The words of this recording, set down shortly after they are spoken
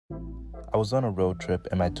I was on a road trip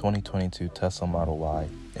in my 2022 Tesla Model Y,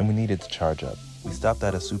 and we needed to charge up. We stopped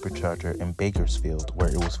at a Supercharger in Bakersfield where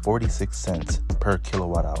it was 46 cents per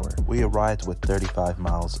kilowatt hour. We arrived with 35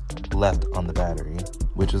 miles left on the battery,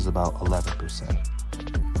 which is about 11%.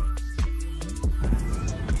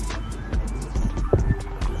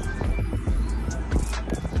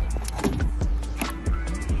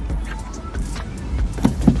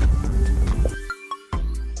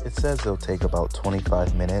 It says it'll take about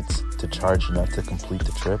 25 minutes to charge enough to complete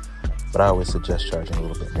the trip, but I always suggest charging a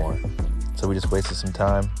little bit more. So we just wasted some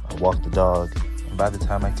time, I walked the dog, and by the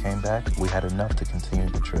time I came back, we had enough to continue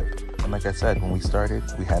the trip. And like I said, when we started,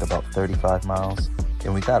 we had about 35 miles,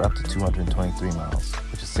 and we got up to 223 miles,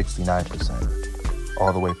 which is 69%,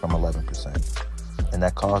 all the way from 11%. And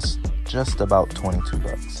that cost just about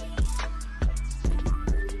 $22.